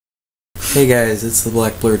Hey guys, it's the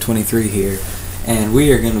Black Blur 23 here, and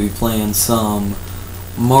we are going to be playing some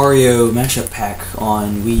Mario mashup pack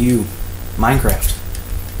on Wii U Minecraft.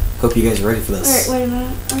 Hope you guys are ready for this. Alright, wait a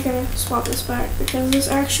minute. I gotta swap this back because this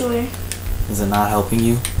actually... Is it not helping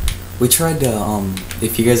you? We tried to,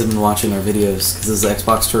 if you guys have been watching our videos, because this is the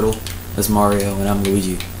Xbox Turtle, that's Mario, and I'm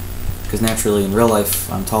Luigi. Because naturally, in real life,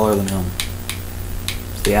 I'm taller than him.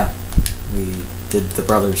 So yeah, we did the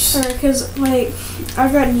brothers. Alright, because, like,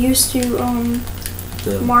 I've gotten used to,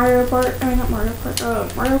 Mario Kart, not Mario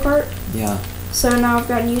Kart, Mario Kart. Yeah. So now I've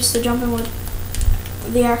gotten used to jumping with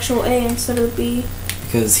the actual A instead of B.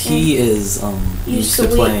 Because he is, used to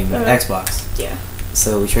playing Xbox. Yeah.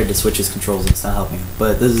 So we tried to switch his controls and it's not helping.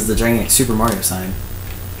 But this is the gigantic Super Mario sign.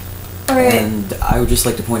 Alright. And I would just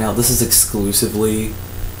like to point out, this is exclusively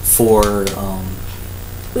for,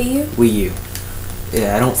 Wii U? Wii U.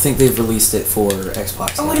 Yeah, I don't think they've released it for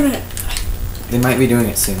Xbox Oh, yet. wait a minute. They might be doing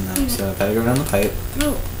it soon though, so I gotta go down the pipe.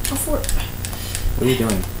 No, go for it. What are you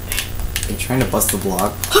doing? Are you trying to bust the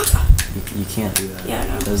block? You can't do that. Yeah, I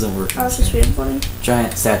know. It doesn't work. I was just being funny.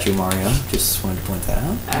 Giant statue Mario. Just wanted to point that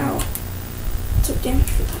out. Ow. I took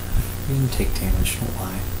damage for that. You didn't take damage, don't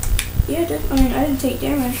lie. Yeah, I did. I mean, I didn't take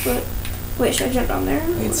damage, but... Wait, should I jump down there? I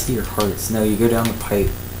can see your hearts. No, you go down the pipe.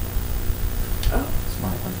 Oh.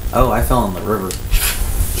 Smart one. Oh, I fell in the river.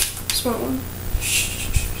 Smart one.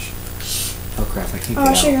 Shh. Oh crap, I can't get Oh, out.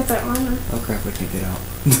 I should have got that armor. Oh crap, I can't get out.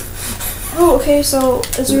 Oh, okay, so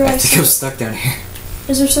is there I think I'm stuck down here.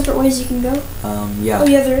 Is there separate ways you can go? Yeah. Oh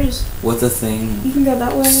yeah, there is. What the thing... You can go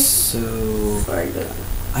that way. So... Sorry,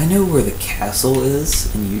 I know where the castle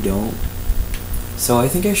is, and you don't. So I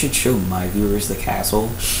think I should show my viewers the castle.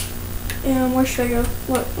 And where should I go?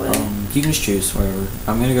 What way? You can just choose wherever.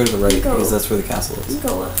 I'm gonna go to the right because that's where the castle is. You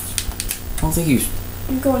go left. I don't think you...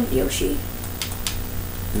 I'm going Yoshi.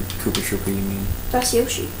 Koopa Troopa, you mean? That's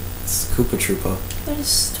Yoshi. It's Koopa Troopa. That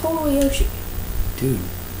is totally Yoshi. Dude,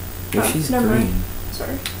 Yoshi's never green. mind.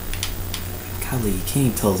 Sorry. Golly, you can't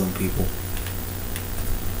even tell them people.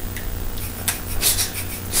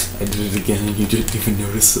 I did it again and you didn't even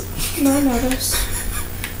notice it. No, I noticed.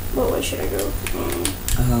 What way should I go?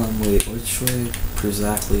 Wait, which way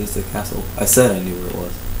exactly is the castle? I said I knew where it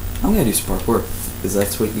was. I'm gonna do some parkour, because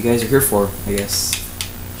that's what you guys are here for, I guess.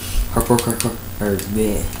 Hardcore, hardcore,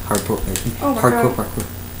 Oh my hardcore, God. parkour.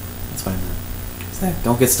 That's what I meant. So,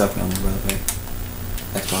 don't get stuck down there, by the way.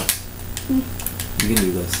 Xbox. You can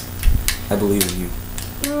do this. I believe in you.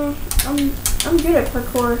 I'm good at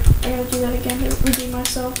parkour. I gotta do that again to redeem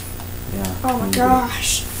myself. Yeah. Oh my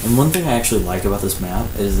gosh. And one thing I actually like about this map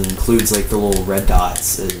is it includes like the little red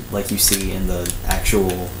dots, like you see in the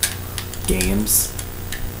actual games.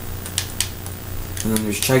 And then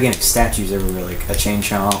there's gigantic statues everywhere, like a chain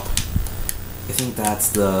chomp. I think that's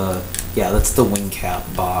the wing cap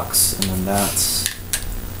box, and then that's,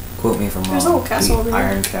 quote me if I'm wrong, There's a whole castle over the there.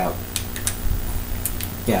 iron cap.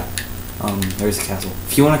 Yeah, there's a castle.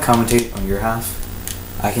 If you want to commentate on your half,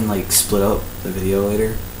 I can like split up the video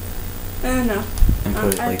later. No. And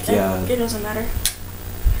put it It doesn't matter.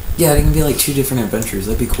 Yeah, it can be like 2 different adventures.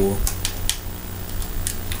 That'd be cool.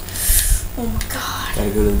 Oh my god.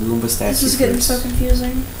 Gotta go to the Goomba statue. This is getting so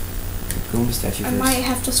confusing. Goomba statue I first. might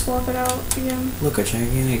have to swap it out again. Look, a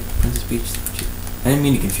gigantic Princess Peach statue. I didn't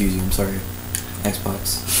mean to confuse you. I'm sorry.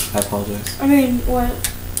 Xbox. I apologize I mean, what?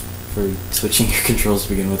 for switching your controls to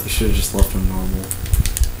begin with. I should have just left them normal. You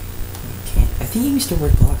can't. I think you can still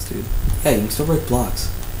break blocks, dude. Yeah, you can still break blocks.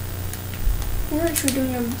 We're actually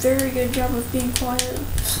doing a very good job of being quiet.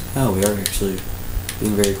 Oh, we are actually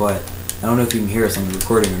being very quiet. I don't know if you can hear us on the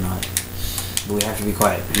recording or not, but we have to be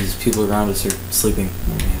quiet because people around us are sleeping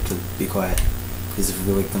and we have to be quiet. Because if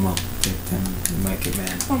we wake them up, then we might get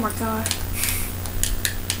mad. Oh my god.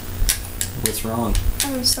 What's wrong?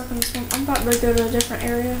 I've been stuck in this one. I'm about to go to a different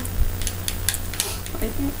area. I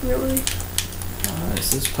think, really.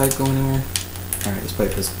 Is this pipe going anywhere? Alright, this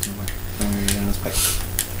pipe isn't going anywhere. I'm going to go down this pipe.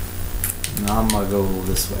 Now I'm going to go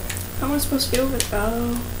this way. How am I supposed to get over it?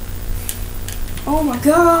 Oh my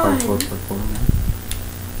god! Parkour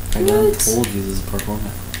map. I done told you this is a parkour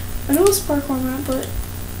map. I know it's a parkour map, but...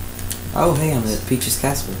 Oh, hey, I'm at Peach's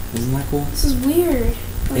Castle. Isn't that cool? This is weird.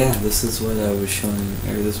 Like, Yeah, this is what I was showing,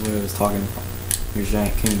 or this is what I was talking about. There's a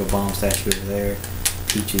giant King Bomb statue over there.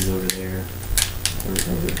 Peach is over there. Over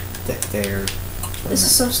there. this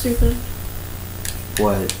is so stupid.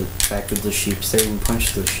 What? The fact that the sheep's there, you can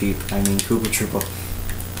punch the sheep. I mean, Koopa Troopa.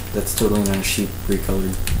 That's totally not a sheep,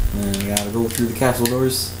 recolored. And then we gotta go through the castle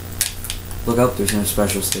doors. Look up, there's no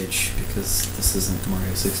special stage, because this isn't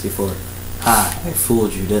Mario 64. Ha! I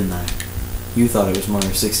fooled you, didn't I? You thought it was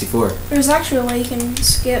Mario 64. There's actually a way you can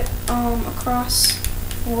skip across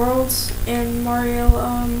Worlds and Mario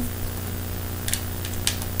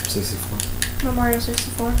 64. No, Mario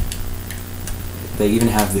 64. They even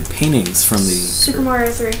have the paintings from the Super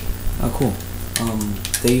Mario 3. Oh, cool.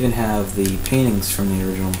 They even have the paintings from the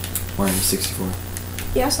original Mario 64.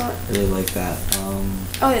 Yeah, I saw it. I really like that.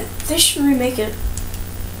 Oh, they should remake it.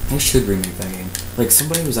 They should remake that game. Like,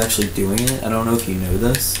 somebody was actually doing it. I don't know if you know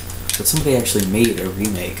this, but somebody actually made a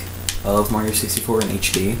remake of Mario 64 in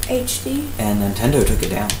HD. HD? And Nintendo took it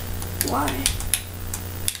down. Why?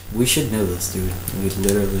 We should know this, dude. We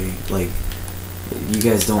literally, like, you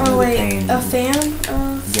guys don't know the pain. A fan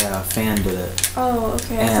of? Yeah, a fan did it. Oh,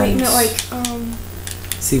 okay. I thought you meant, like,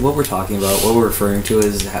 See, what we're talking about, what we're referring to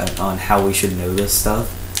is on how we should know this stuff,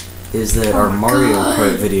 is that our Mario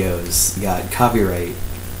Kart videos got copyright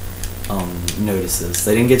notices.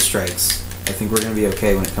 They didn't get strikes. I think we're going to be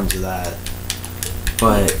okay when it comes to that.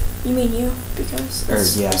 But... You mean you? Because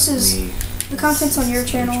this is me. The content's on your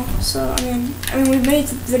channel, so I mean we made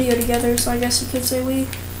the video together, so I guess you could say we.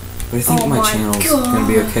 But I think my channel's gonna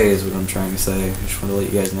be okay, is what I'm trying to say. I just want to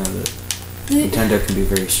let you guys know that Nintendo can be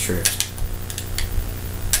very strict.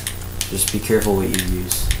 Just be careful what you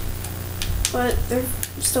use. But they're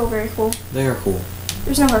still very cool. They are cool.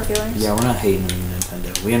 There's no hard feelings. Yeah, we're not hating on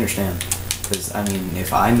Nintendo. We understand. Because, I mean,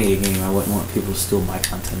 if I made a game, I wouldn't want people to steal my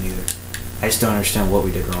content either. I just don't understand what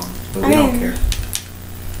we did wrong. But we don't care.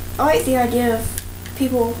 I like the idea of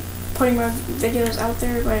people putting my videos out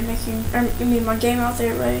there by my game out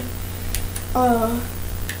there by,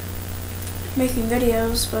 making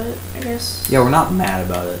videos, but I guess... Yeah, we're not mad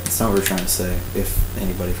about it. That's not what we're trying to say, if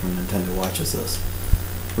anybody from Nintendo watches this.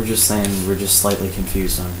 We're just saying we're just slightly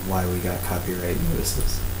confused on why we got copyright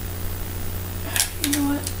notices. You know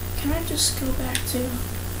what? Can I just go back to...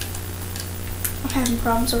 I'm having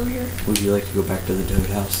problems over here. Would you like to go back to the Toad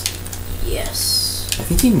house? Yes. I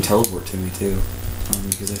think you can teleport to me too,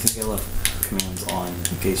 because I think I left commands on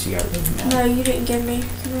in case you got really mad. No, you didn't give me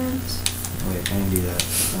commands. Wait, I can do that.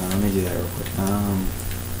 Let me do that real quick.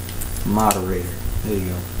 Moderator. There you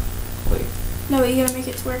go. Wait. No, you gotta make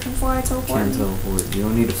it to where it can fly, teleport. Can teleport. You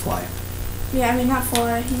don't need to fly. Yeah, I mean not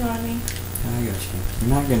fly. You know what I mean. I got you. I'm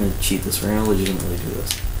not gonna cheat this. We're gonna legitimately do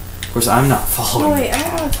this. Of course, I'm not following. No, wait. I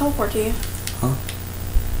don't want to teleport to you. Huh?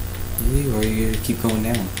 Really? Or are you gonna keep going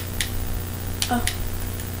down? Oh.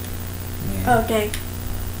 Man. Oh, dang.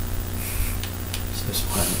 So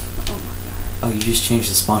smart. Oh my god. Oh, you just changed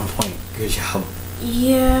the spawn point. Good job.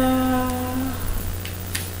 Yeah.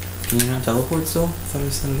 Can you not teleport still? I thought I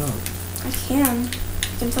set it up. I can.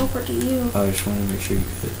 I can teleport to you. Oh, I just wanted to make sure you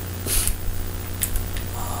could.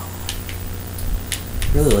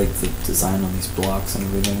 I really like the design on these blocks and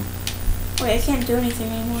everything. Wait, I can't do anything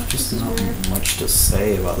anymore. Just not much to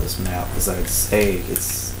say about this map, because I'd say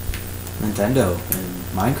it's Nintendo and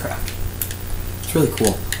Minecraft. It's really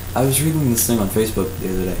cool. I was reading this thing on Facebook the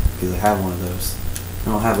other day, because I have one of those. I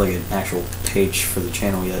don't have like an actual page for the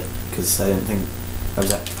channel yet, because I didn't think I was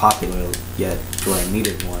that popular yet where I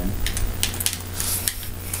needed one.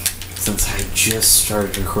 Since I just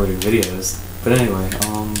started recording videos. But anyway,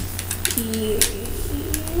 Yes.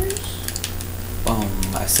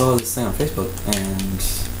 I saw this thing on Facebook, and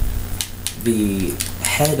the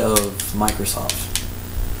head of Microsoft.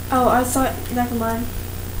 Oh, I thought, never mind.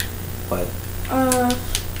 What?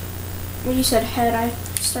 When you said head, I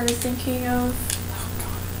started thinking of... Oh,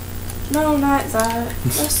 God. No, not that.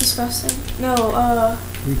 That's disgusting. No,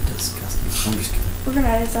 You're disgusting. I'm just kidding. we're gonna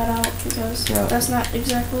edit that out, because that's not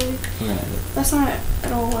exactly... We're gonna edit. That's not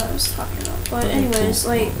at all what I was talking about. But Okay, anyways,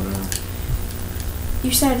 cool. like...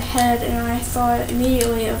 You said head, and I thought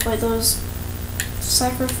immediately of, like, those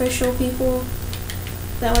sacrificial people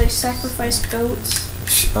that, like, sacrifice goats.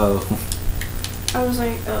 Oh. I was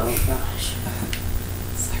like, oh gosh.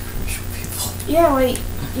 Sacrificial people. Yeah, like,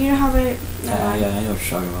 you know how they... Yeah, I know what you're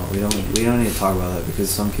talking about. We don't need to talk about that, because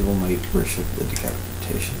some people might worship the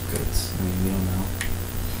decapitation of goats. I mean, we don't know.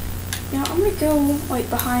 Yeah, I'm gonna go, like,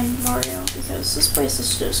 behind Mario, because this place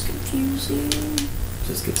is just confusing.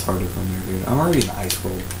 Just gets harder from here, dude. I'm already in the ice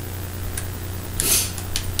world.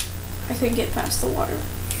 I couldn't get past the water.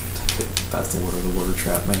 I couldn't get past the water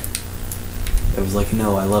trapped me. It was like,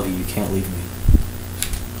 no, I love you, you can't leave me.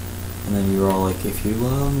 And then you were all like, if you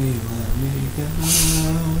love me, let me go.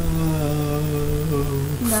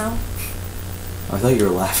 No. I thought you were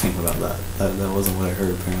laughing about that. That wasn't what I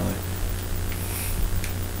heard, apparently.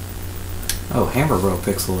 Oh, Hammer Bro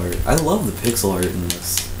pixel art. I love the pixel art in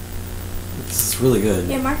this. This is really good.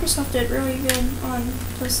 Yeah, Microsoft did really good on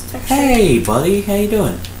this texture. Hey, buddy, how you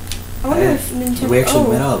doing? I wonder if Nintendo... We actually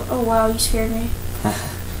met up. Oh, wow, you scared me.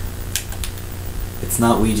 It's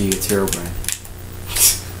not Ouija, it's Herobrine.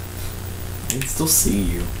 can still see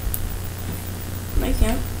you. I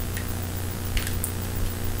can't.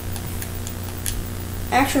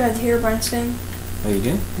 I actually had the Herobrine skin. Oh, you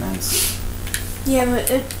do? Nice. Yeah, but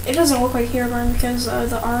it doesn't look like Herobrine because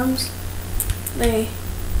the arms, they're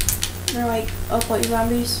like up like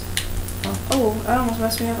zombies. Oh, that almost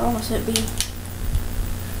messed me up. I almost hit B.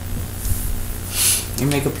 You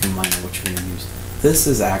make up your mind on what you're gonna use. This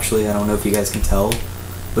is actually, I don't know if you guys can tell,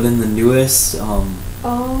 but in the newest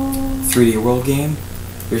 3D World game,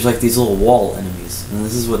 there's like these little wall enemies, and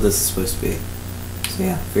this is what this is supposed to be. So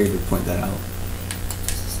yeah, figured to point that out.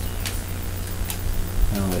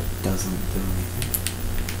 No, it doesn't do anything.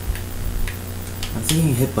 I'm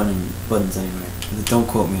thinking hit buttons anyway. Don't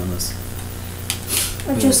quote me on this.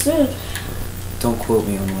 I just did. Don't quote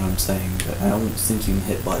me on what I'm saying, but I don't think you can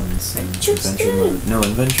hit buttons in adventure mode. No,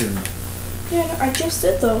 adventure mode. Yeah, no, I just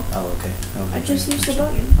did though. Oh, okay. I just used the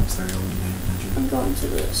button. I'm sorry, I wasn't paying attention. I'm going to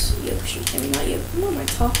this Yoshi. I mean, not Yoshi. What am I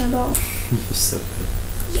talking about? You're so good.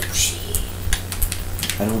 Yoshi.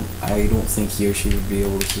 I don't think Yoshi would be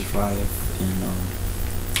able to survive in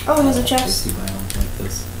Oh, it has a chest. Biome like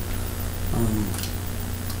this.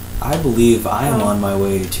 I believe I am on my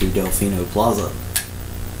way to Delfino Plaza.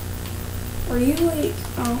 Are you like?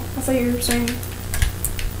 Oh, I thought you were saying.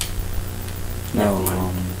 No,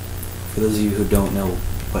 for those of you who don't know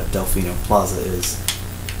what Delfino Plaza is,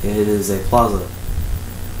 it is a plaza.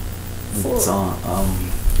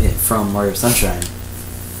 It's from Mario Sunshine.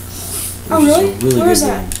 Oh really? Is a really Where good is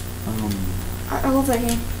that? game. I love that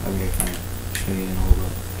game. Okay, fine. Show you in a little bit.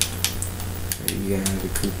 You gotta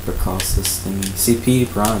creep across this thingy. CP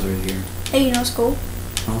piranhas right here. Hey, you know what's cool?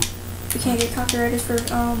 Huh? We can't get copyrighted for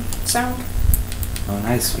sound. Oh,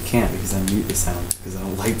 nice. We can't because I mute the sound because I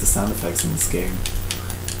don't like the sound effects in this game.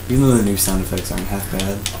 Even though the new sound effects aren't half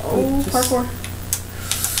bad. Oh, parkour.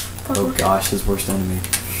 Oh gosh, his worst enemy.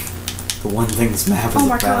 The one thing this map is about. Oh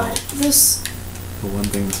my god, The one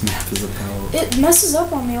thing this map is about. It messes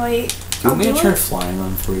up on me, like. Do you want me to try flying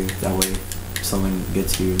on for you? That way, if someone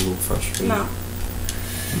gets you a little frustrated. No.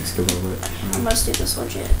 Let's go over it. I must do this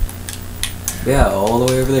legit. Yeah, all the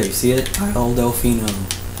way over there. You see it? Isle Delfino.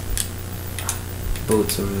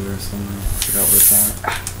 Boats over there somewhere. I forgot where it's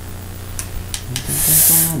at.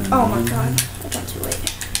 Oh my god, I got too late.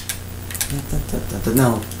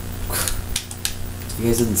 No. You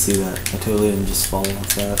guys didn't see that. I totally didn't just fall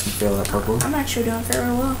off that and fail that parkour. I'm actually doing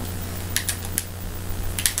fairly well.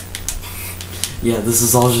 Yeah, this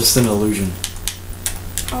is all just an illusion.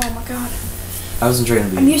 Oh my god. I wasn't trying to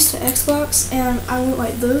be. I'm used to Xbox, and I went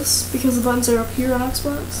like this because the buttons are up here on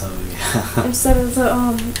Xbox. Oh yeah. Instead of the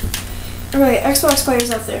Okay, Xbox players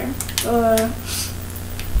out there.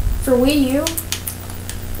 For Wii U,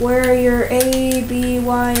 where your A, B,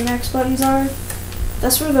 Y, and X buttons are,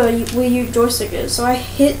 that's where the Wii U joystick is. So I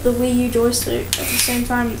hit the Wii U joystick at the same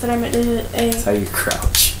time that I meant to hit A. That's how you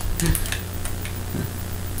crouch.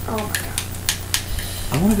 Oh my god.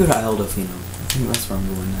 I want to go to Isle Delfino. I think that's where I'm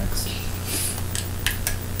going next.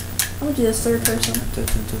 I'm gonna do this third person.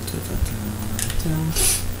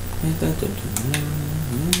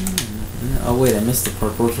 Oh wait, I missed the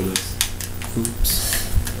parkour for this.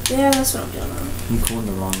 Oops. Yeah, that's what I'm doing now. I'm going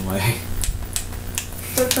the wrong way.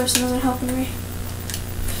 Third person isn't helping me.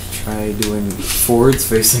 Try doing forwards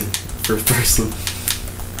facing first person.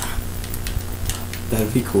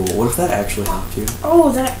 That'd be cool. What if that actually helped you?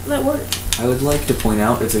 Oh, that worked. I would like to point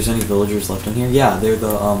out if there's any villagers left in here. Yeah, they're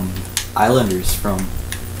the islanders from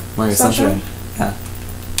Mario Sunshine. Yeah.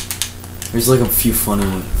 There's like a few funny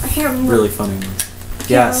ones. I can't remember. Really funny ones.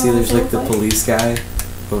 Yeah, see there's like the police guy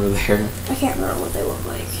over there. I can't remember what they look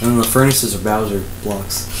like. And then the furnaces are Bowser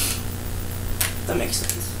blocks. That makes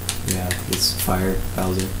sense. Yeah, it's fire,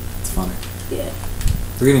 Bowser. It's funny. Yeah.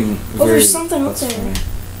 We're getting Oh, there's something up there. Funny.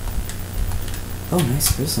 Oh, nice.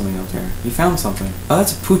 There's something up there. You found something. Oh,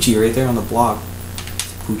 that's a Poochie right there on the block.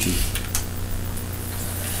 It's a Poochie.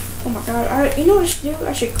 Oh my god. You know what I should do?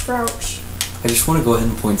 I should crouch. I just want to go ahead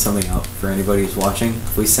and point something out for anybody who's watching.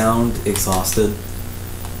 If we sound exhausted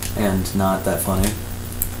and not that funny,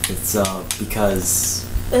 it's because...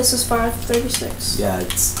 This is 5:36. Yeah,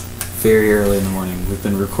 it's very early in the morning. We've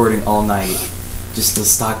been recording all night just to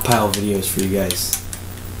stockpile videos for you guys.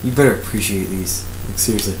 You better appreciate these. Like,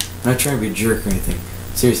 seriously. I'm not trying to be a jerk or anything.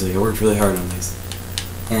 Seriously, I worked really hard on these.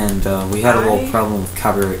 And we had a little problem with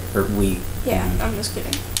copyright, or Yeah, I'm just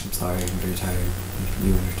kidding. I'm sorry, I'm very tired.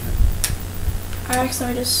 You understand.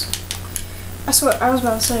 I swear, I was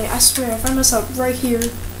about to say, I swear, if I mess up right here,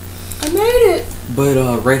 I made it! But,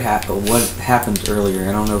 what happened earlier,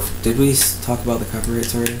 I don't know did we talk about the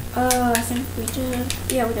copyrights already? I think we did.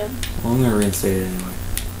 Yeah, we did. Well, I'm gonna reinstate it anyway.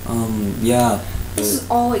 Yeah. This is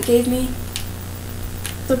all it gave me.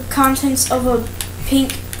 the contents of a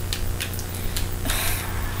pink.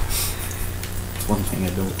 That's one thing I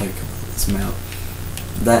don't like about this map.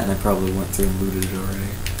 That, and I probably went through and looted it already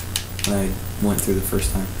when I went through the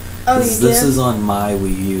first time. Oh, you This did? is on my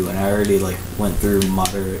Wii U, and I already like went through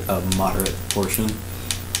a moderate portion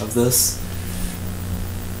of this.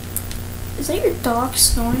 Is that your dog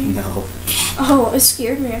snoring? No. Oh, it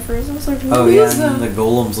scared me at first. I was like, what Oh yeah, is and that? the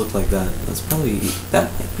golems look like that.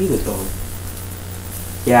 That might be the dog.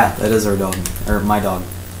 Yeah, that is our dog, or my dog.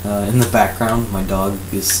 In the background, my dog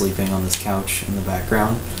is sleeping on this couch in the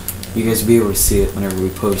background. You guys will be able to see it whenever we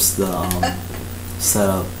post the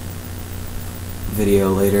setup video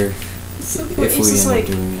later. So If we end up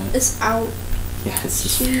doing it. It's out. Yeah, it's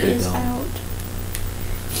just She very is dumb. out.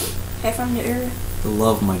 Hey, I found the area. I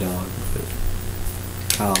love my dog,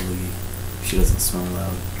 but golly, she doesn't smell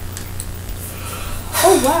loud.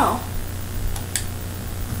 Oh wow.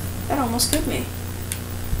 That almost killed me.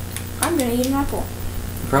 I'm gonna eat an apple.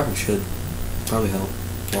 You probably should. Probably help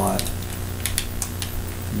a lot.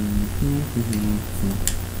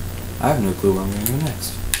 I have no clue where I'm gonna go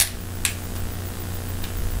next.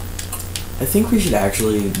 I think we should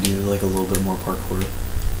actually do like a little bit more parkour.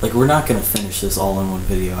 Like, we're not gonna finish this all in one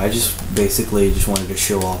video. I just basically just wanted to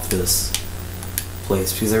show off this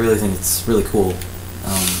place because I really think it's really cool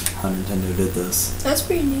how Nintendo did this. That's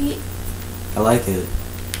pretty neat. I like it.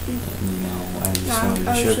 And, I just wanted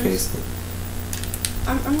to showcase it.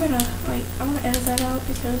 I'm gonna edit that out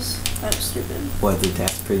because that was stupid. What,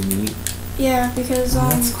 that's pretty neat? Yeah, because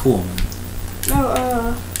that's cool, man.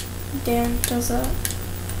 No, Dan does that.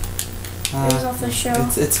 It was off the show.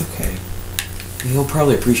 It's okay. He'll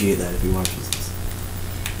probably appreciate that if he watches this.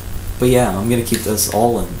 But yeah, I'm gonna keep this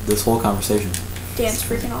all in, this whole conversation. Dan's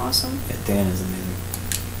freaking awesome. Yeah, Dan is amazing.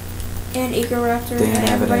 And Eco Raptor Dan and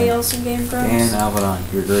everybody Avedon. else in Game Grumps. Dan Alvadon,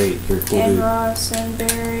 you're great. You're a cool and dude. Ross and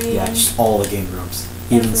Barry. Yeah, and just all the Game Grumps.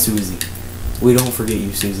 Even Every- Susie. We don't forget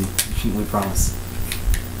you, Susie. We promise.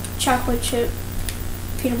 chocolate chip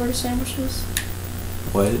peanut butter sandwiches.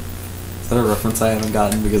 What? Is that a reference I haven't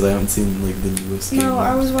gotten because I haven't seen like the newest Game No,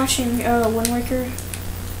 I Grumps? was watching Wind Waker,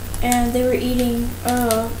 and they were eating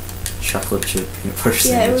Chocolate chip peanut butter sandwiches.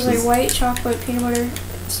 yeah, it was like white chocolate peanut butter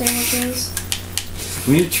sandwiches.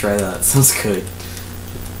 We need to try that. Sounds good.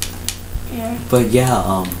 Yeah. But yeah,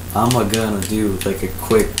 I'm gonna do like a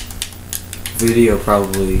quick video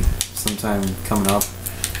probably sometime coming up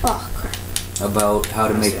Oh crap. about how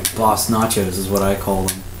to make boss nachos is what I call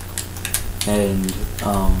them. And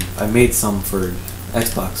I made some for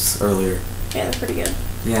Xbox earlier. Yeah, they're pretty good.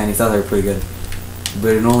 Yeah, and he thought they were pretty good.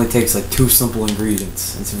 But it only takes like 2 simple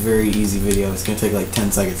ingredients. It's a very easy video. It's gonna take like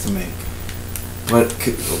 10 seconds to make. But,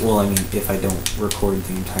 well, I mean, if I don't record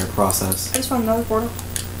the entire process. I just found another portal.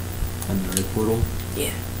 Another portal?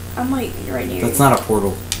 Yeah. I'm like right near That's you. not a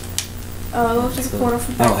portal. Oh, it looks like a portal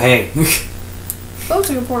from back Oh, hey. It looks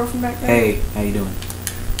like a portal from back there. Hey, how you doing?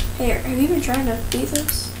 Hey, have you been trying to beat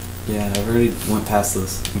this? Yeah, I've already went past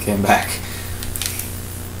this and came back.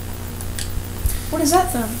 What is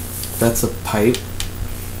that then? That's a pipe.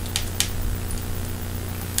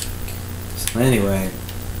 So anyway,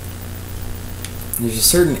 there's a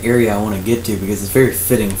certain area I want to get to because it's very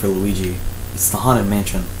fitting for Luigi. It's the Haunted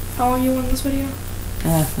Mansion. How long you in this video?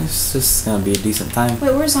 It's just gonna be a decent time.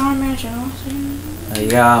 Wait, where's the Haunted Mansion? You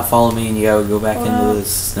gotta follow me and you gotta go back Hold into up. the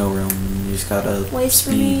snow room. And you just gotta Waits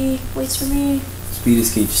for me. Waits for me. Speed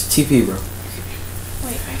is key. Just TP, bro.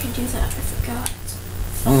 Wait, I can do that. I forgot.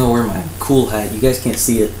 I'm gonna wear my cool hat. You guys can't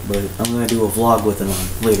see it, but I'm gonna do a vlog with it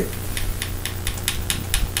on later.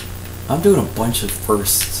 I'm doing a bunch of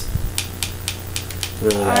firsts.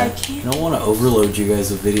 Really, I I can't. don't want to overload you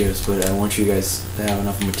guys with videos, but I want you guys to have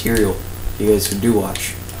enough material you guys can do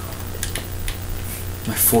watch.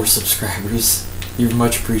 My 4 subscribers, you're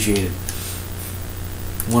much appreciated.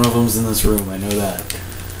 One of them's in this room, I know that.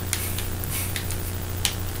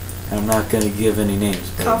 And I'm not gonna give any names,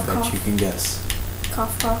 but Cough, I bet cough. you can guess.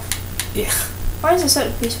 Cough, cough. Yeah. Why is it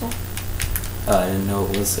set peaceful? I didn't know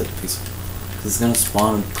it was so peaceful. 'Cause it's gonna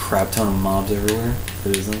spawn a crap ton of mobs everywhere. If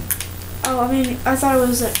it isn't. Oh, I mean, I thought it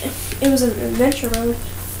was an adventure mode.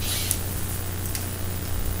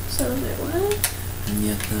 So is it what? And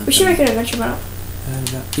yet, We should make an adventure mode.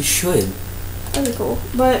 We should. That'd be cool,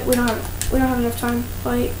 but we don't have enough time,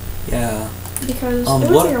 like, Yeah. because it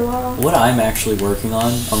would take a while. What I'm actually working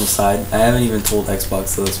on the side, I haven't even told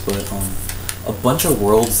Xbox this, but a bunch of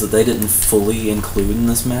worlds that they didn't fully include in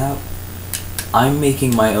this map, I'm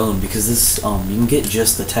making my own because this you can get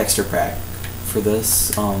just the texture pack for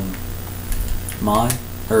this mod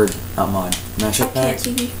or not mod I mashup pack.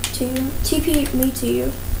 can't TP me to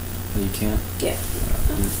you. Oh, you can't. Yeah.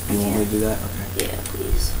 You want me to do that? Okay. Yeah,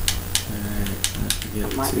 please.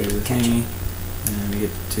 get I might to be able the to catch thingy, it. and we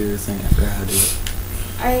get to the thing. I forgot how to do it.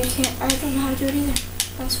 I don't know how to do it either.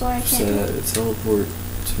 That's why I can't do it. Teleport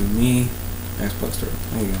to me. Xbox store.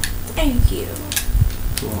 There you go. Thank you.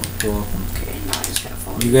 You're welcome. Okay, now I just gotta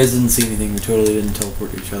follow. You guys didn't see anything. We totally didn't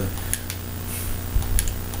teleport to each other.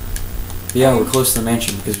 But yeah, we're close to the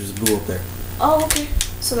mansion because there's a boo up there. Oh, okay.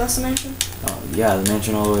 So that's the mansion? Oh, yeah, the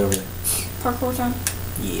mansion all the way over there. Parkour time?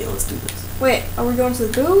 Yeah, let's do this. Wait, are we going to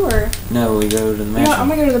the boo or? No, we go to the mansion. No, I'm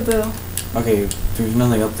gonna go to the boo. Okay, there's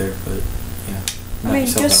nothing up there, but yeah. I mean,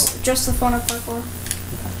 just the fun of parkour.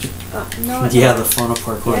 No. Yeah, the fun of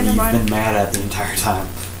parkour Yeah, you've never been mad at the entire time.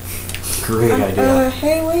 Great idea.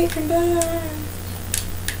 Hey, wait, come back.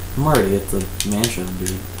 I'm already at the mansion,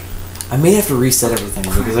 dude. I may have to reset everything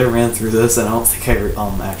because I ran through this and I don't think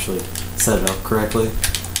I actually set it up correctly.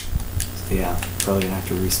 So yeah, probably gonna have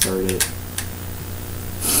to restart it.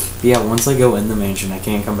 But yeah, once I go in the mansion, I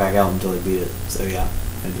can't come back out until I beat it. So yeah,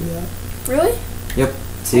 I do that. Really? Yep.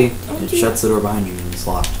 See, Don't it do shuts that. the door behind you and it's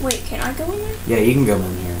locked. Wait, can I go in there? Yeah, you can go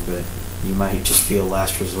in here, but you might just be a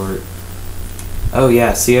last resort. Oh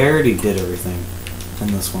yeah, see, I already did everything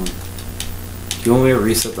in this one. Do you want me to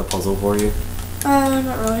reset the puzzle for you?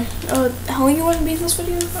 Not really. How long you want to be in this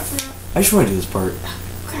video? I forgot. I just want to do this part.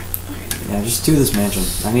 Okay. Yeah, just do this mansion.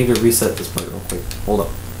 I need to reset this part real quick. Hold up.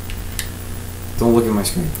 Don't look at my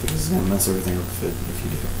screen because it's gonna mess everything up if you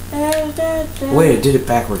do. Wait, I did it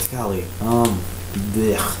backwards, golly.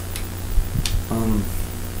 Blech.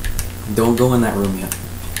 Don't go in that room yet.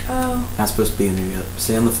 Oh. Not supposed to be in there yet.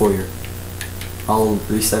 Stay on the foyer. I'll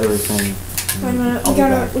reset everything. Wait a minute.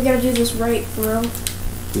 We gotta do this right, bro.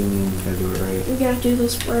 What do you mean we gotta do it right? We gotta do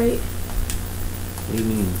this right. What do you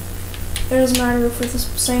mean? It doesn't matter if we're the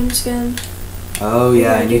same skin. Oh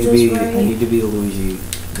yeah, I need to be right. I need to be Luigi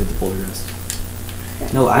with the poltergeist.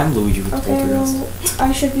 Okay. No, I'm Luigi with the poltergeist. Well,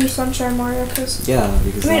 I should be Sunshine Mario because. Yeah,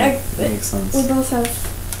 because that makes sense. We both have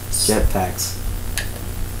jetpacks.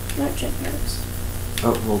 Not jetpacks.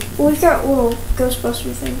 Oh well. Well, we've got little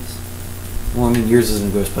Ghostbuster things. Well, I mean, yours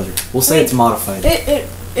isn't Ghostbuster. We'll say it's modified.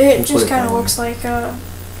 It just kind of looks like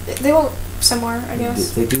they look similar, I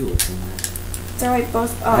guess. They do look similar. They're like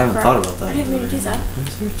both. I haven't thought about that. I didn't mean to do that.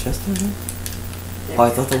 Is there a chest in here? Oh, I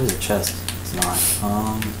thought that was a chest. It's not.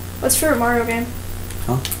 What's your favorite Mario game?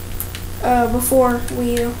 Huh? Before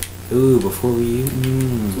Wii U. Ooh, before Wii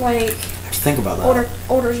U? Like. I have to think about that.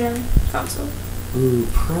 Older gen console. Ooh,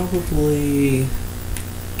 probably.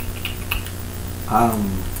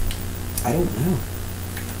 I don't know.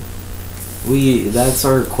 That's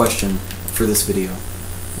our question for this video.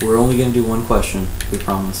 We're only gonna do one question, we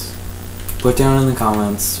promise. Put down in the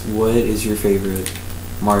comments, what is your favorite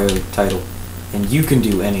Mario title? And you can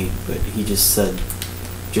do any, but he just said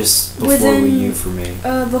just before Wii U for me.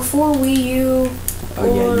 Before Wii U.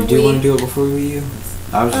 Oh yeah, you do want to do it before Wii U?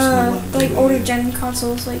 I was just gonna let him do like Wii older U. gen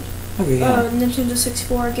consoles, like Nintendo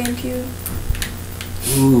 64, GameCube.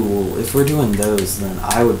 Ooh, if we're doing those, then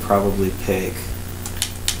I would probably pick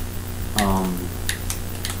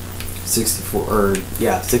 64 or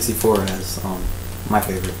 64 as my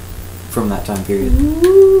favorite from that time period.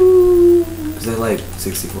 Because I like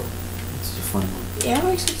 64. It's a fun one. Yeah, I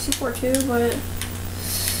like 64 too, but.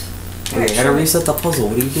 Okay, I gotta reset the puzzle.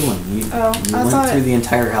 What are you doing? You went through the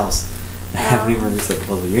entire house. I haven't even reset the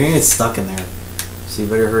puzzle. You're gonna get stuck in there. So you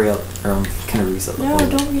better hurry up, or I'm gonna reset the puzzle.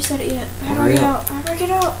 No, don't reset it yet. Hurry up. How do I get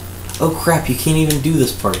out? Oh crap, you can't even do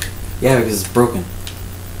this part. Yeah, because it's broken.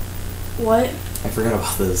 What? I forgot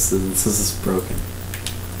about this. This is broken.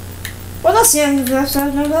 Well, that's the end of the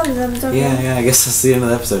episode. Yeah, I guess that's the end of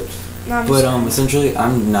the episode. No, but essentially,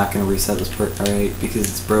 I'm not gonna reset this part, alright, because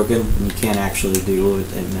it's broken and you can't actually do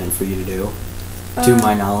what it meant for you to do. To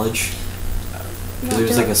my knowledge.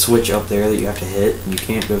 There's like a switch up there that you have to hit, and you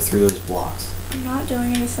can't go through those blocks. I'm not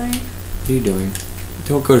doing anything. What are you doing?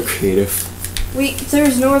 Don't go to creative.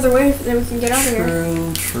 There's no other way that we can get out of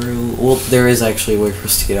here. True. Well, there is actually a way for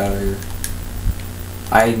us to get out of here.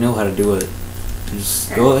 I know how to do it.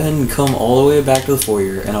 Just go ahead and come all the way back to the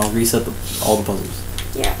foyer, and I'll reset all the puzzles.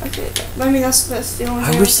 Yeah, okay. I mean, that's the only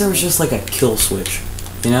thing. I wish there was just like a kill switch,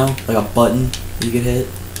 you know? Like a button you could hit.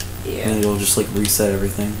 Yeah. And it'll just like reset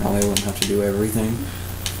everything. That way I wouldn't have to do everything.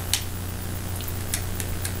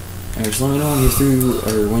 And just let me know when you're through,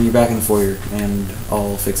 or when you're back in the foyer, and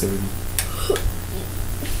I'll fix everything.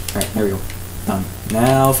 Alright, there we go. Done.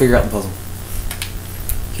 Now figure out the puzzle.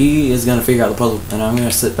 He is gonna figure out the puzzle, and I'm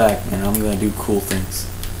gonna sit back, and I'm gonna do cool things.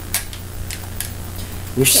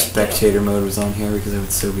 Wish spectator mode was on here, because I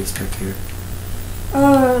would still be a spectator.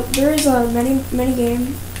 There is a mini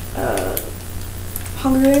game,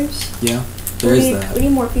 Hunger Games. Yeah, there is that. We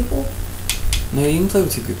need more people. No, you can play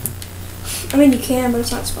with 2 people. I mean, you can, but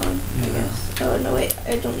it's not as fun. I Yeah. guess. Oh no, wait,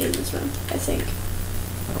 I don't need this one. I think.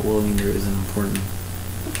 Well, I mean, there is an important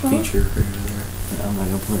Huh? feature right over there. Yeah, I'm not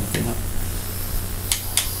gonna point anything up.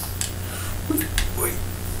 Wait.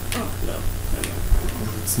 Oh no.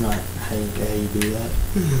 It's not how you do that.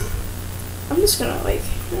 I'm just gonna like.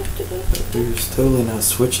 There's totally no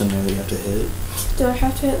switch in there that you have to hit. Do I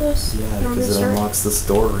have to hit this? Yeah, In order to because it start? unlocks this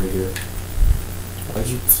door right here. Why'd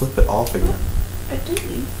you flip it off again? I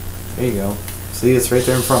didn't. There you go. See, it's right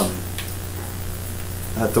there in front of me.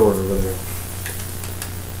 That door over there.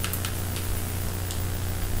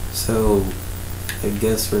 So, I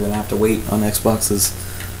guess we're gonna have to wait on Xbox's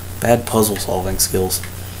bad puzzle solving skills.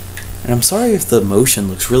 And I'm sorry if the motion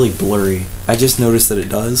looks really blurry. I just noticed that it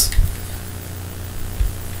does.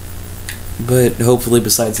 But hopefully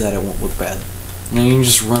besides that it won't look bad. And you can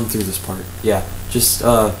just run through this part. Yeah, just,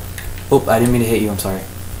 oh, I didn't mean to hit you, I'm sorry.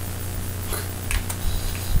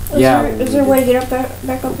 Is there a way to get up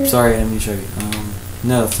back up here? Sorry, I didn't mean to show you.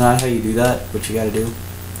 No, that's not how you do that. What you gotta do,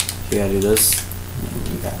 you gotta do this, and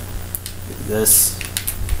you gotta do this,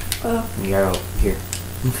 and you gotta go here.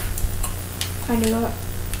 I knew that.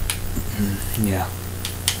 Yeah.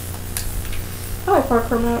 I like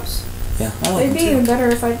parkour maps. Yeah, I like They'd be them even too. better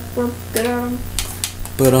if I were good at them.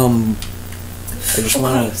 But, I just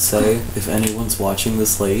wanna say, if anyone's watching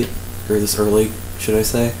this late, or this early, should I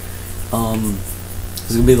say, this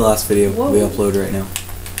is gonna be the last video Whoa. we upload right now.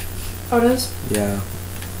 Oh, it is? Yeah.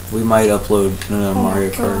 We might upload another Oh Mario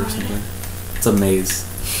my Kart or God. something. It's a maze.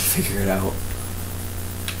 Figure it out.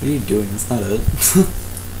 What are you doing? That's not it.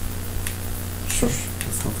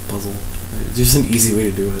 That's not the puzzle. There's an easy way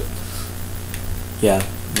to do it. Yeah.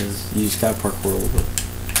 You just gotta parkour a little bit.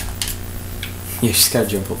 Yeah, you just gotta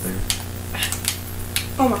jump up there.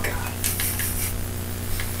 Oh my god.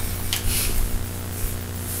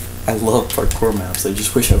 I love parkour maps. I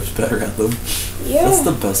just wish I was better at them. Yeah. That's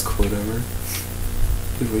the best quote ever.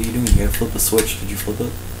 Dude, what are you doing? You gotta flip the switch. Did you flip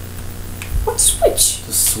it? What switch?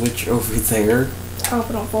 The switch over there. I hope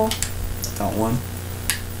I don't fall. That one?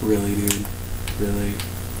 Really, dude? Really?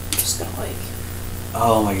 I'm just gonna like.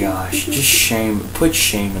 Oh my gosh. Just shame. Put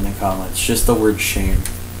shame in the comments. Just the word shame.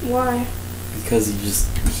 Why? Because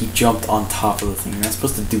he jumped on top of the thing. You're not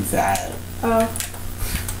supposed to do that.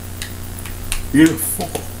 You're gonna fall.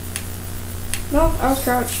 No, I was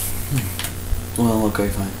crouched. Well, okay,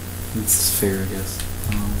 fine. It's fair, I guess.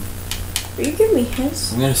 Are you giving me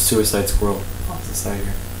hints? I'm gonna suicide squirrel off the side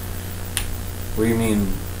here. What do you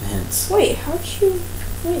mean, hints? Wait, how'd you?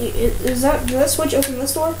 Wait, did that switch open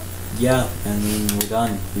this door? Yeah, and then we're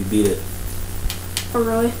done. We beat it. Oh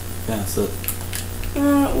really? Yeah, so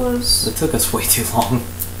It was. it took us way too long.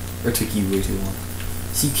 Or it took you way too long.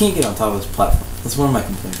 So you can't get on top of this platform. That's one of my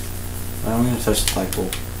complaints. I'm gonna touch the flagpole.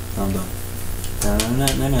 I'm done.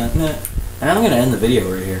 And I'm gonna end the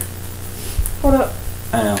video right here. Hold up.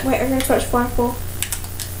 I know. Wait, I'm gonna touch flagpole.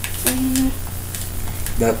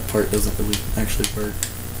 That part doesn't really actually work.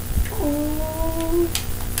 Oh.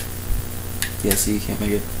 Yeah, see, you can't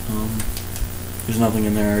make it. There's nothing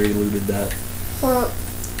in there. I already looted that. Hold up.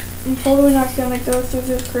 I'm totally not gonna go through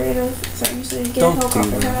the creative things and get Don't a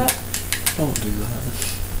helicopter do that. hat. Don't do that.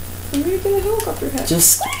 I'm gonna get a helicopter hat.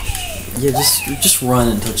 Just run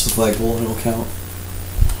and touch the flagpole and it'll count.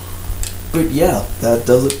 But yeah, that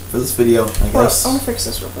does it for this video, I Hold guess. up, I'm gonna fix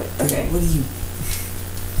this real quick. Okay. What are you...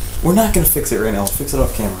 We're not gonna fix it right now. We'll fix it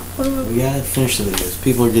off camera. What am I- We gotta finish the videos.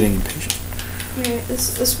 People are getting impatient. Okay,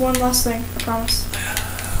 this one last thing, I promise.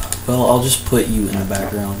 Well, I'll just put you in the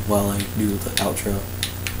background while I do the outro.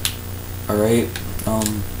 Alright,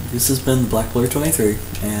 this has been Black Blur 23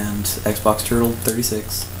 and Xbox Turtle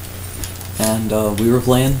 36. And we were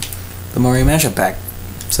playing the Mario Mashup Pack.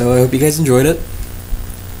 So I hope you guys enjoyed it.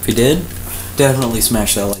 If you did, definitely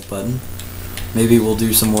smash that like button. Maybe we'll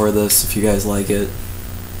do some more of this if you guys like it.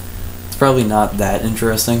 It's probably not that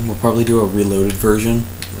interesting. We'll probably do a reloaded version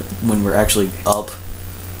when we're actually up.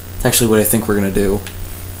 It's actually what I think we're gonna do.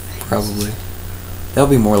 Probably. That'll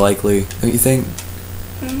be more likely, don't you think?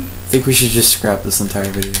 I think we should just scrap this entire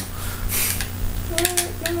video.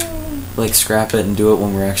 Like, scrap it and do it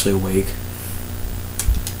when we're actually awake.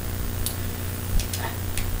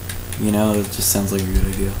 You know, it just sounds like a good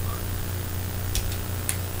idea.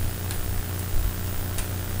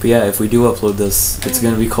 But yeah, if we do upload this, it's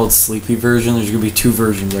gonna be called Sleepy version. There's gonna be two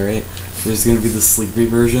versions, alright? There's gonna be the sleepy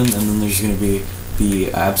version, and then there's gonna be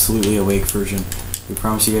the absolutely awake version. We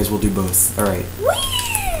promise you guys we'll do both. Alright.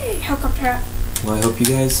 Whee! Helicopter hat. Well, I hope you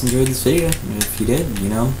guys enjoyed this video. And if you did, you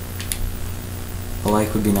know, a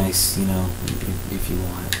like would be nice, you know, if you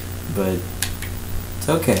want. But it's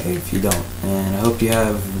okay if you don't. And I hope you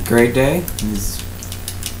have a great day.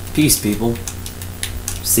 Peace, people.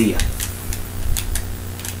 See ya.